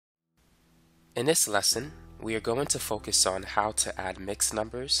In this lesson, we are going to focus on how to add mixed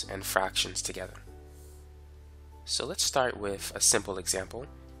numbers and fractions together. So let's start with a simple example.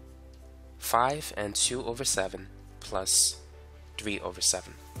 5 and 2 over 7 plus 3 over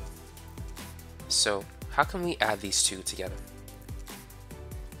 7. So how can we add these two together?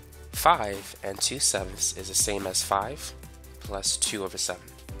 5 and 2/7 is the same as 5 plus 2 over 7.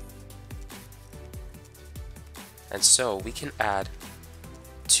 And so we can add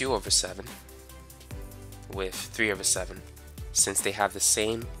 2 over 7 with 3 over 7 since they have the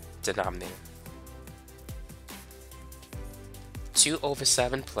same denominator. 2 over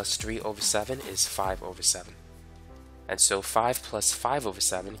 7 plus 3 over 7 is 5 over 7. And so 5 plus 5 over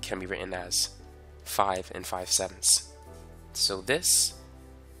 7 can be written as 5 and 5/7. So this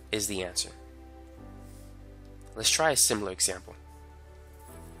is the answer. Let's try a similar example.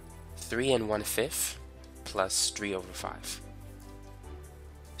 3 and 1/5 plus 3 over 5.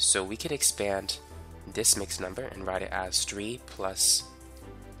 So we could expand this mixed number and write it as 3 plus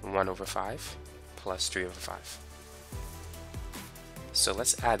 1 over 5 plus 3 over 5. So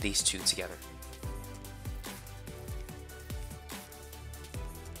let's add these two together.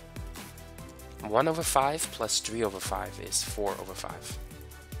 One over 5 plus 3 over 5 is 4 over 5.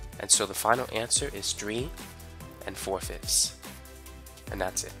 And so the final answer is 3 and 4/5. And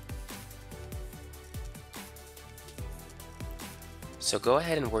that's it. So go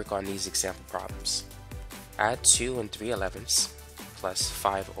ahead and work on these example problems. Add 2 and 3/11 plus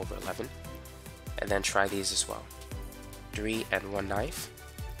 5 over 11. And then try these as well. 3 and 1/9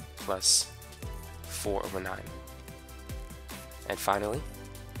 plus 4 over 9. And finally,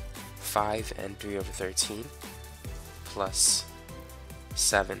 5 and 3 over 13 plus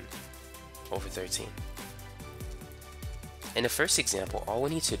 7 over 13. In the first example, all we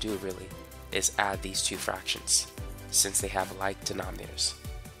need to do really is add these two fractions since they have like denominators.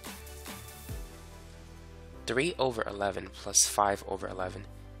 3 over 11 plus 5 over 11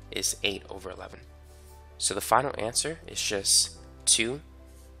 is 8 over 11. So the final answer is just 2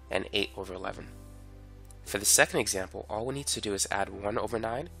 and 8 over 11. For the second example, all we need to do is add 1 over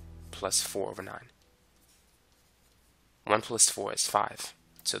 9 plus 4 over 9. 1 plus 4 is 5.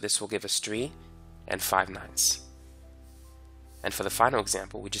 So this will give us 3 and 5/9. And for the final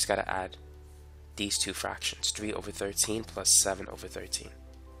example, we just got to add these two fractions, 3 over 13 plus 7 over 13.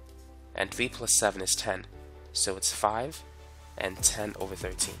 And 3 plus 7 is 10. So it's 5 and 10 over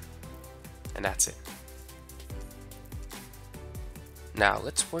 13. And that's it. Now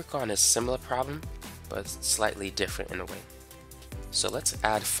let's work on a similar problem, but slightly different in a way. So let's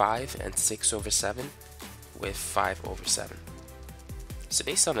add 5 and 6 over 7 with 5 over 7. So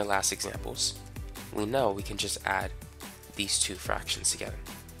based on the last examples, we know we can just add these two fractions together.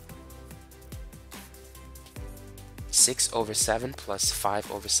 6 over 7 plus 5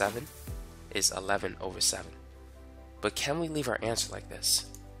 over 7 is 11 over 7. But can we leave our answer like this?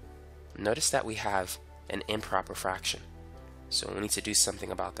 Notice that we have an improper fraction. So we need to do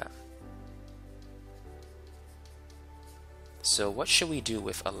something about that. So what should we do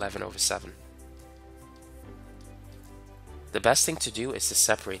with 11 over 7? The best thing to do is to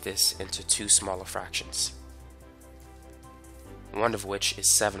separate this into two smaller fractions. One of which is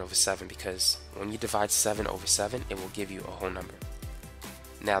 7 over 7 because when you divide 7 over 7, it will give you a whole number.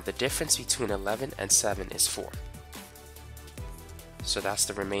 Now the difference between 11 and 7 is 4. So that's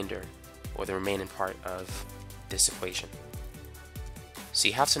the remainder, or the remaining part of this equation. So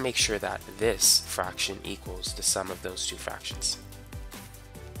you have to make sure that this fraction equals the sum of those two fractions.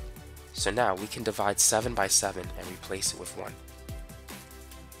 So now we can divide 7 by 7 and replace it with 1.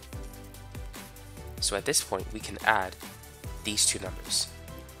 So at this point we can add these two numbers.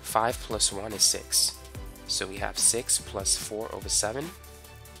 5 plus 1 is 6. So we have 6 plus 4 over 7,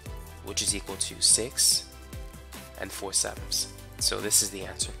 which is equal to 6 and 4/7. So this is the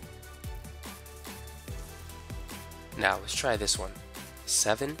answer. Now let's try this one.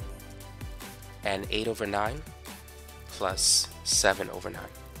 7 and 8 over 9 plus 7 over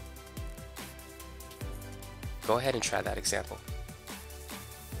 9. Go ahead and try that example.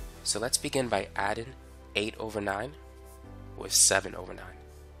 So let's begin by adding 8 over 9 with 7 over 9.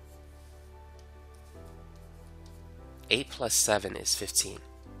 8 plus 7 is 15.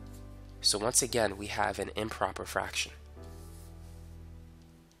 So once again, we have an improper fraction.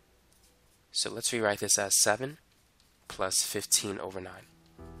 So let's rewrite this as 7 plus 15 over 9.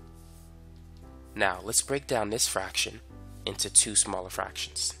 Now let's break down this fraction into two smaller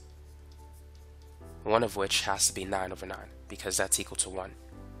fractions. One of which has to be 9 over 9 because that's equal to 1.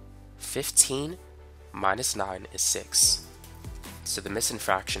 15 minus 9 is 6. So the missing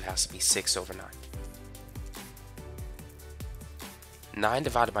fraction has to be 6 over 9. 9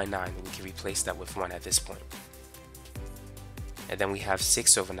 divided by 9, we can replace that with 1 at this point. And then we have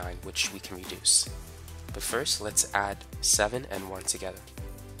 6 over 9, which we can reduce. But first, let's add 7 and 1 together.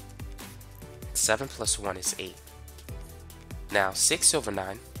 7 plus 1 is 8. Now 6 over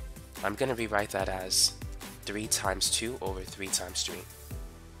 9, I'm going to rewrite that as 3 times 2 over 3 times 3.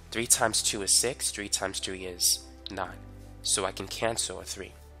 3 times 2 is 6, 3 times 3 is 9. So I can cancel a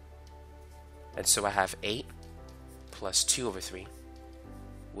 3. And so I have 8 plus 2 over 3,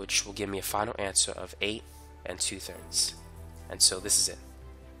 which will give me a final answer of 8 and 2/3. And so this is it.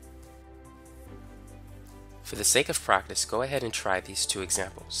 For the sake of practice, go ahead and try these two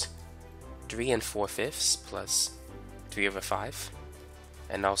examples. 3 and 4/5 plus 3 over 5,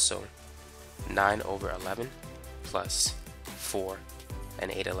 and also 9 over 11 plus 4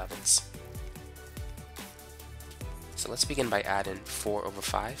 and 8/11. So let's begin by adding 4 over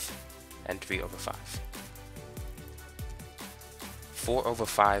 5 and 3 over 5. 4 over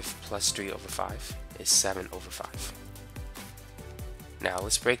 5 plus 3 over 5 is 7 over 5. Now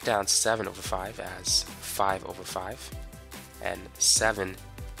let's break down 7 over 5 as 5 over 5, and 7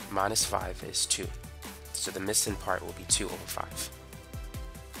 minus 5 is 2. So the missing part will be 2 over 5.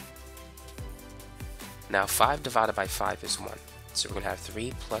 Now 5 divided by 5 is 1. So we're going to have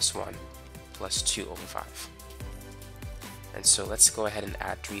 3 plus 1 plus 2 over 5. And so let's go ahead and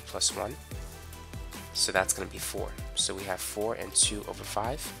add 3 plus 1. So that's going to be 4. So we have 4 and 2 over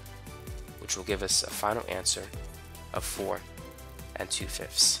 5, which will give us a final answer of 4 and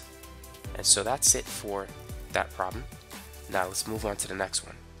 2/5. And so that's it for that problem. Now let's move on to the next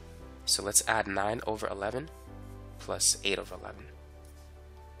one. So let's add 9 over 11 plus 8 over 11.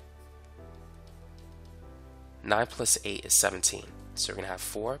 9 plus 8 is 17. So we're going to have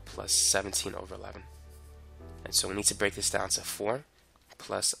 4 plus 17 over 11. And so we need to break this down to 4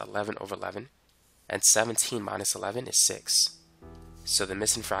 plus 11 over 11. And 17 minus 11 is 6. So the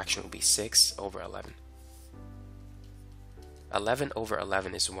missing fraction will be 6 over 11. 11 over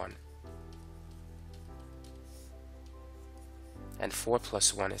 11 is 1. And 4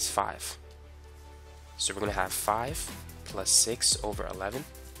 plus 1 is 5. So we're going to have 5 plus 6 over 11,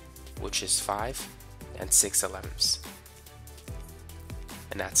 which is 5 and 6/11.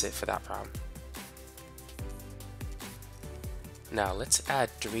 And that's it for that problem. Now let's add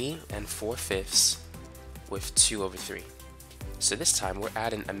 3 and 4/5 with 2 over 3. So this time we're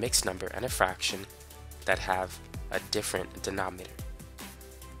adding a mixed number and a fraction that have a different denominator.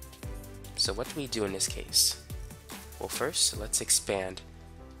 So what do we do in this case? Well, first let's expand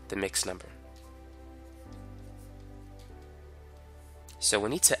the mixed number. So we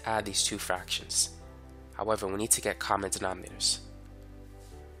need to add these two fractions. However, we need to get common denominators.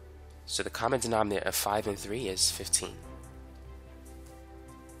 So the common denominator of 5 and 3 is 15.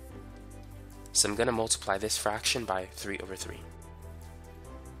 So I'm going to multiply this fraction by 3 over 3.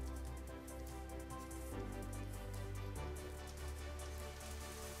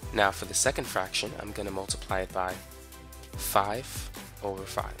 Now for the second fraction, I'm going to multiply it by 5 over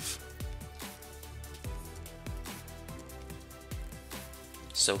 5.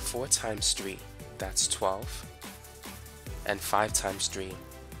 So 4 times 3, that's 12, and 5 times 3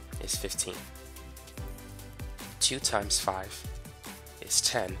 is 15. 2 times 5 is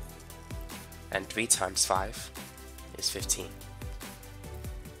 10, and 3 times 5 is 15.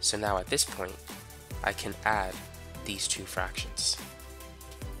 So now at this point, I can add these two fractions.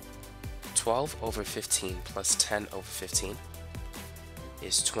 12 over 15 plus 10 over 15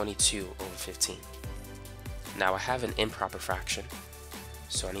 is 22 over 15. Now I have an improper fraction,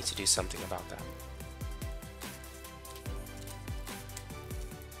 so I need to do something about that.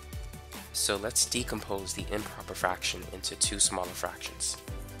 So let's decompose the improper fraction into two smaller fractions,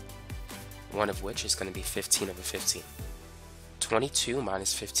 one of which is going to be 15 over 15. 22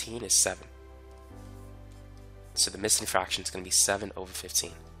 minus 15 is 7. So the missing fraction is going to be 7 over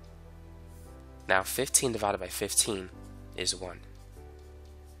 15. Now 15 divided by 15 is 1.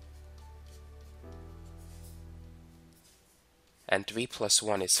 And 3 plus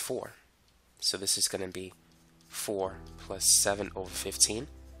 1 is 4. So this is going to be 4 plus 7 over 15,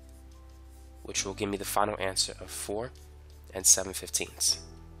 which will give me the final answer of 4 and 7/15.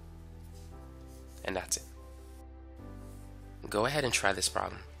 And that's it. Go ahead and try this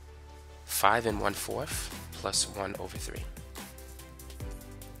problem. 5 and 1/4 plus 1 over 3.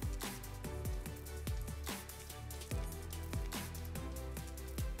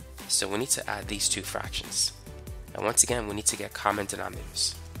 So we need to add these two fractions. And once again, we need to get common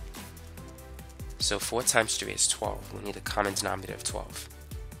denominators. So 4 times 3 is 12. We need a common denominator of 12.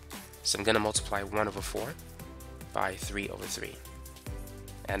 So I'm going to multiply 1 over 4 by 3 over 3.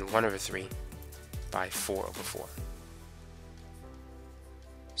 And 1 over 3 by 4 over 4.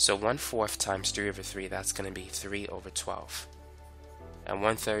 So 1/4 times 3 over 3, that's going to be 3 over 12. And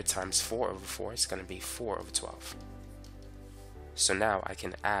 1/3 times 4 over 4 is going to be 4 over 12. So now I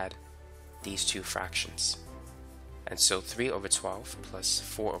can add these two fractions. And so 3 over 12 plus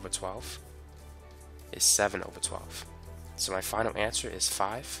 4 over 12 is 7 over 12. So my final answer is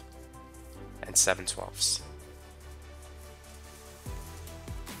 5 and 7/12.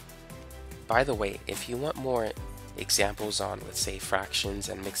 By the way, if you want more examples on, let's say, fractions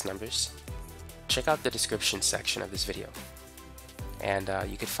and mixed numbers, check out the description section of this video. And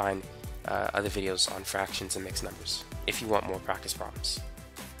you could find other videos on fractions and mixed numbers if you want more practice problems.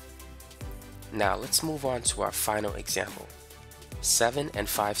 Now let's move on to our final example. 7 and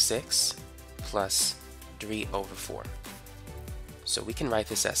 5/6 plus 3 over 4. So we can write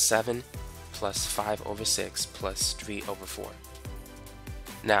this as 7 plus 5 over 6 plus 3 over 4.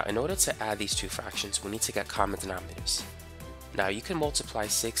 Now in order to add these two fractions, we need to get common denominators. Now you can multiply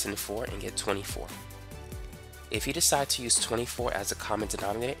 6 and 4 and get 24. If you decide to use 24 as a common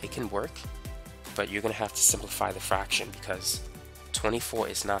denominator, it can work, but you're going to have to simplify the fraction because 24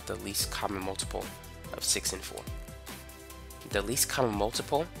 is not the least common multiple of 6 and 4. The least common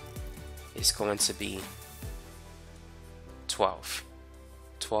multiple is going to be 12.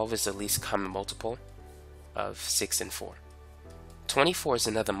 12 is the least common multiple of 6 and 4. 24 is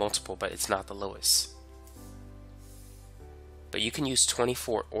another multiple, but it's not the lowest. But you can use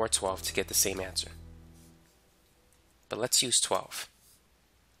 24 or 12 to get the same answer. But let's use 12.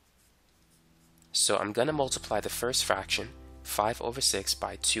 So I'm going to multiply the first fraction, 5 over 6,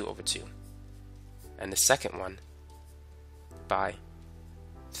 by 2 over 2. And the second one by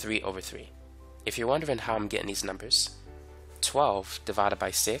 3 over 3. If you're wondering how I'm getting these numbers, 12 divided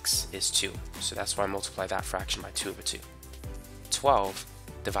by 6 is 2. So that's why I multiply that fraction by 2 over 2. 12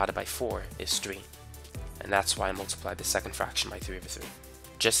 divided by 4 is 3. And that's why I multiplied the second fraction by 3 over 3.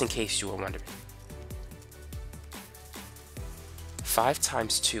 Just in case you were wondering. 5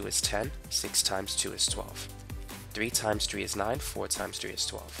 times 2 is 10, 6 times 2 is 12. 3 times 3 is 9, 4 times 3 is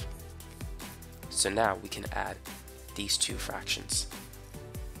 12. So now we can add these two fractions.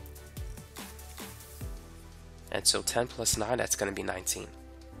 And so 10 plus 9, that's going to be 19.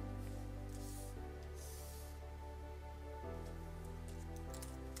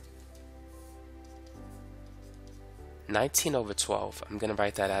 (19 over 12), I'm going to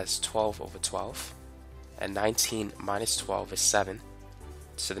write that as 12 over 12. And 19 minus 12 is 7.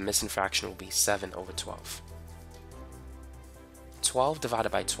 So the missing fraction will be 7 over 12. 12 divided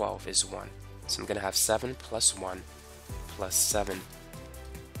by 12 is 1. So I'm going to have 7 plus 1 plus 7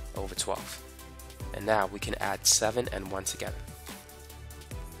 over 12. And now we can add 7 and 1 together.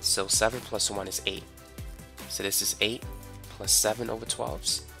 So 7 plus 1 is 8. So this is 8 plus 7 over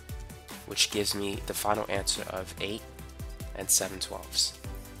 12s, which gives me the final answer of 8 and 7/12.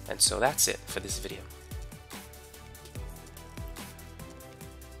 And so that's it for this video.